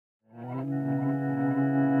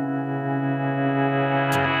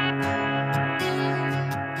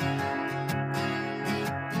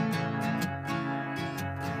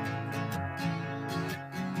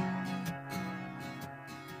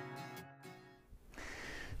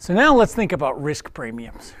So now let's think about risk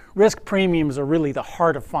premiums. Risk premiums are really the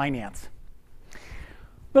heart of finance.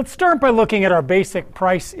 Let's start by looking at our basic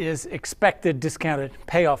price is expected discounted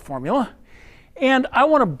payoff formula. And I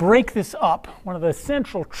want to break this up. One of the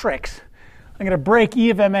central tricks, I'm going to break E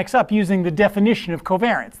of mx up using the definition of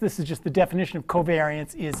covariance. This is just the definition of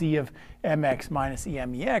covariance is E of mx minus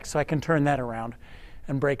EMEx. So I can turn that around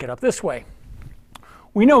and break it up this way.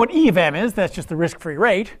 We know what E of m is. That's just the risk-free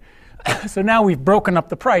rate. So now we've broken up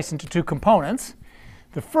the price into two components.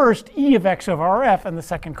 The first, E of x over Rf, and the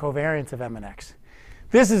second, covariance of m and x.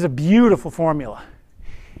 This is a beautiful formula.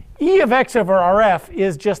 E of x over Rf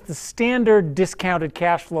is just the standard discounted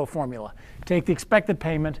cash flow formula. Take the expected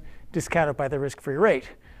payment, discount it by the risk-free rate.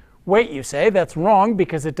 Wait, you say, that's wrong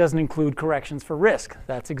because it doesn't include corrections for risk.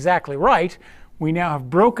 That's exactly right. We now have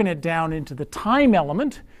broken it down into the time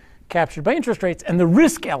element, captured by interest rates, and the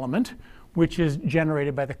risk element, which is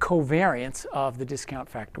generated by the covariance of the discount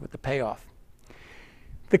factor with the payoff.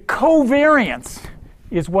 The covariance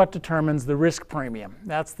is what determines the risk premium.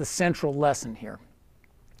 That's the central lesson here.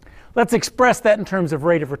 Let's express that in terms of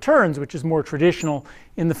rate of returns, which is more traditional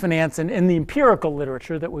in the finance and in the empirical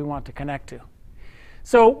literature that we want to connect to.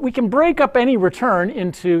 So we can break up any return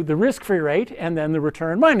into the risk-free rate and then the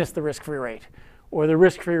return minus the risk-free rate, or the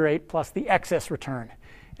risk-free rate plus the excess return.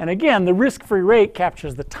 And again, the risk-free rate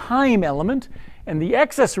captures the time element, and the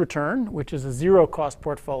excess return, which is a zero-cost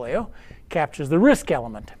portfolio, captures the risk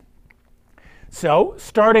element. So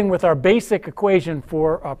starting with our basic equation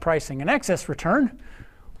for pricing an excess return,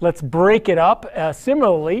 let's break it up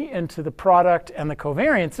similarly into the product and the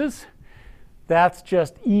covariances. That's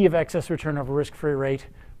just E of excess return over risk-free rate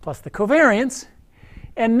plus the covariance.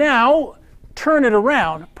 And now turn it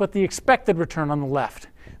around, put the expected return on the left.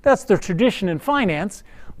 That's the tradition in finance.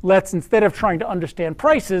 Let's, instead of trying to understand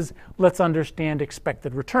prices, let's understand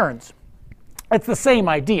expected returns. It's the same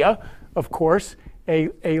idea, of course. A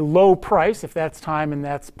low price, if that's time and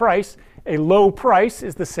that's price, a low price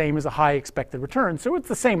is the same as a high expected return. So it's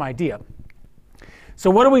the same idea. So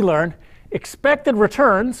what do we learn? Expected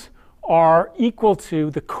returns are equal to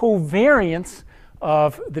the covariance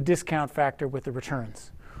of the discount factor with the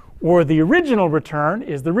returns. Or the original return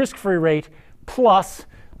is the risk-free rate plus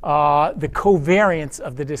the covariance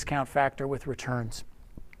of the discount factor with returns.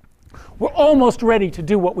 We're almost ready to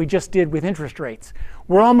do what we just did with interest rates.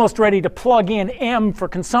 We're almost ready to plug in M for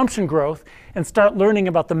consumption growth and start learning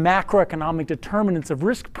about the macroeconomic determinants of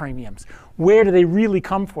risk premiums. Where do they really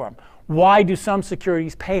come from? Why do some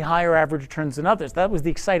securities pay higher average returns than others? That was the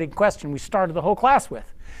exciting question we started the whole class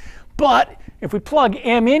with. But if we plug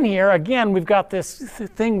M in here, again, we've got this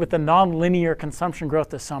thing with the nonlinear consumption growth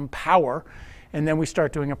to some power. And then we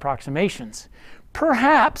start doing approximations.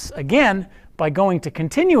 Perhaps, again, by going to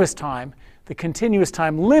continuous time, the continuous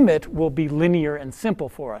time limit will be linear and simple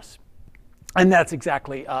for us. And that's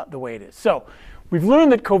exactly the way it is. So we've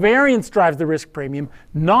learned that covariance drives the risk premium,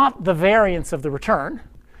 not the variance of the return.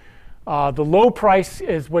 The low price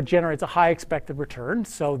is what generates a high expected return.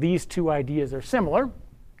 So these two ideas are similar.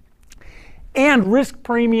 And risk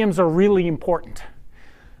premiums are really important.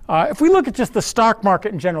 If we look at just the stock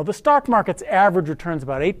market in general, the stock market's average return is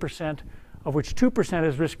about 8%, of which 2%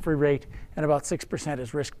 is risk-free rate and about 6%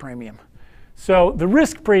 is risk premium. So the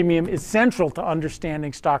risk premium is central to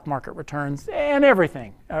understanding stock market returns and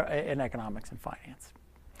everything in economics and finance.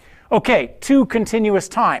 OK, to continuous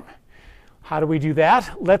time. How do we do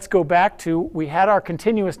that? Let's go back to, we had our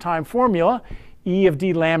continuous time formula, E of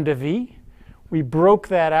d lambda v. We broke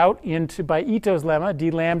that out into, by Ito's lemma,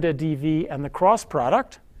 d lambda dv and the cross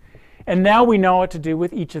product. And now we know what to do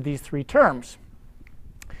with each of these three terms.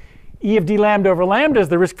 E of d lambda over lambda is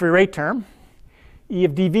the risk-free rate term. E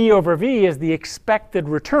of dv over v is the expected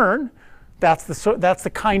return. That's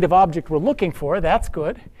the kind of object we're looking for. That's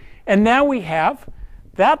good. And now we have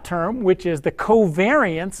that term, which is the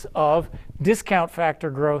covariance of discount factor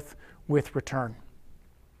growth with return.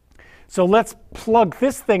 So let's plug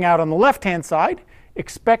this thing out on the left-hand side.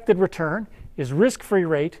 Expected return is risk-free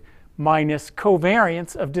rate minus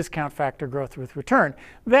covariance of discount factor growth with return.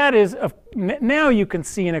 That is, now you can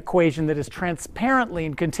see an equation that is transparently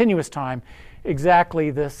in continuous time exactly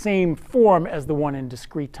the same form as the one in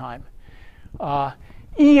discrete time.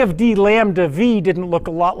 E of d lambda v didn't look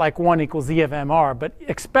a lot like 1 equals E of mr, but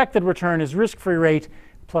expected return is risk-free rate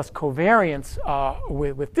plus covariance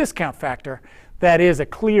with discount factor. That is a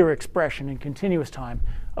clear expression in continuous time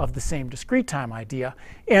of the same discrete time idea.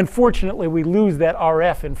 And fortunately, we lose that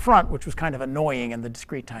RF in front, which was kind of annoying in the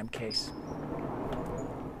discrete time case.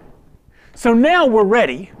 So now we're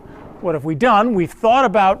ready. What have we done? We've thought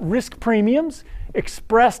about risk premiums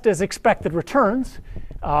expressed as expected returns.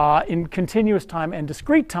 in continuous time and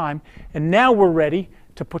discrete time. And now we're ready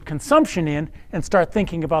to put consumption in and start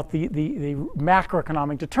thinking about the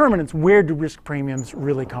macroeconomic determinants. Where do risk premiums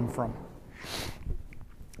really come from?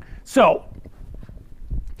 So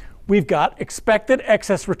we've got expected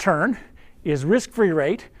excess return is risk-free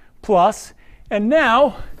rate plus, and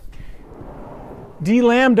now d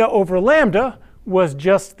lambda over lambda was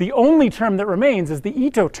just the only term that remains is the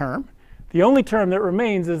Ito term. The only term that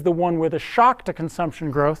remains is the one where the shock to consumption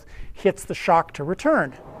growth hits the shock to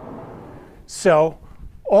return. So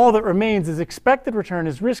all that remains is expected return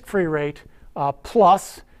is risk-free rate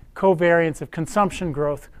plus covariance of consumption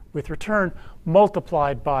growth with return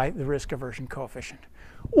multiplied by the risk aversion coefficient.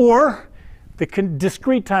 Or the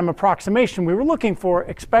discrete time approximation we were looking for,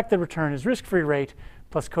 expected return is risk-free rate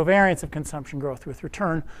plus covariance of consumption growth with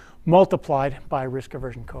return multiplied by risk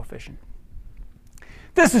aversion coefficient.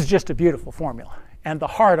 This is just a beautiful formula and the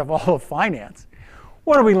heart of all of finance.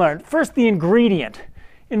 What do we learn? First, the ingredient.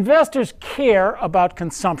 Investors care about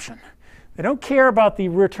consumption. They don't care about the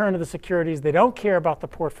return of the securities. They don't care about the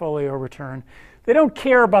portfolio return. They don't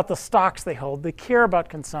care about the stocks they hold. They care about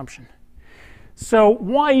consumption. So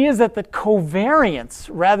why is it that covariance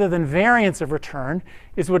rather than variance of return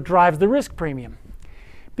is what drives the risk premium?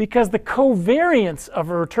 Because the covariance of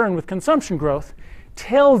a return with consumption growth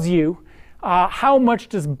tells you how much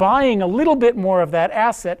does buying a little bit more of that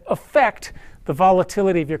asset affect the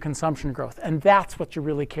volatility of your consumption growth. And that's what you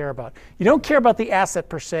really care about. You don't care about the asset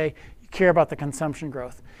per se. You care about the consumption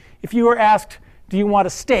growth. If you were asked, do you want a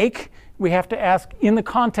steak? We have to ask in the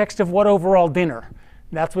context of what overall dinner?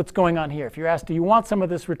 That's what's going on here. If you're asked, do you want some of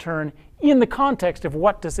this return in the context of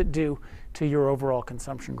what does it do to your overall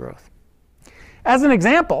consumption growth? As an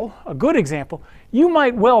example, a good example, you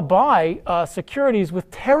might well buy securities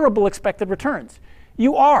with terrible expected returns.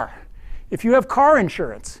 You are. If you have car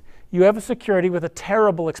insurance, you have a security with a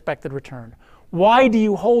terrible expected return. Why do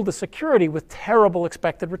you hold a security with terrible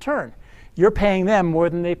expected return? You're paying them more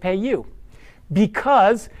than they pay you.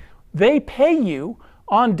 Because they pay you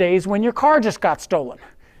on days when your car just got stolen.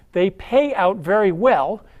 They pay out very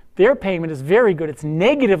well. Their payment is very good. It's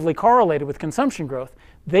negatively correlated with consumption growth.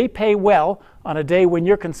 They pay well on a day when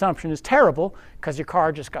your consumption is terrible because your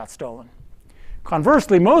car just got stolen.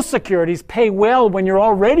 Conversely, most securities pay well when you're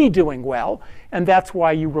already doing well, and that's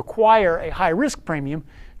why you require a high risk premium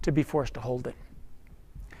to be forced to hold it.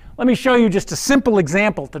 Let me show you just a simple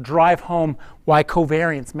example to drive home why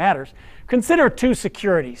covariance matters. Consider two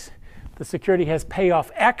securities. The security has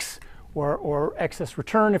payoff X, or excess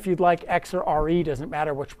return if you'd like. X or RE, doesn't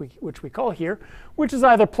matter which we call here, which is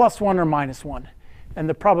either +1 or -1. And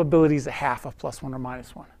the probability is a half of +1 or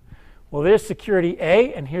 -1. Well, there's security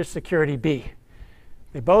A, and here's security B.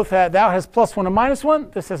 They both have, that has +1 and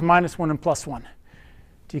 -1. This has -1 and +1.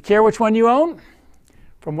 Do you care which one you own?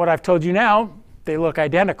 From what I've told you now, they look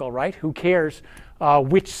identical, right? Who cares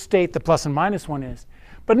which state the plus and -1 is?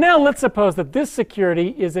 But now let's suppose that this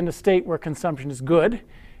security is in a state where consumption is good,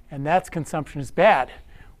 and that's consumption is bad.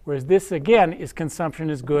 Whereas this, again, is consumption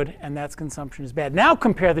is good, and that's consumption is bad. Now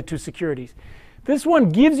compare the two securities. This one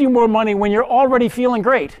gives you more money when you're already feeling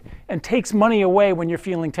great and takes money away when you're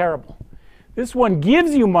feeling terrible. This one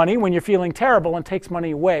gives you money when you're feeling terrible and takes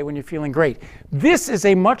money away when you're feeling great. This is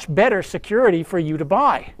a much better security for you to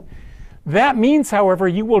buy. That means, however,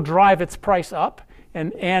 you will drive its price up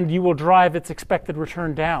and you will drive its expected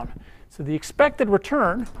return down. So the expected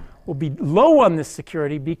return will be low on this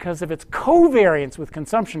security because of its covariance with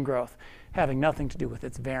consumption growth, having nothing to do with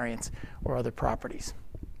its variance or other properties.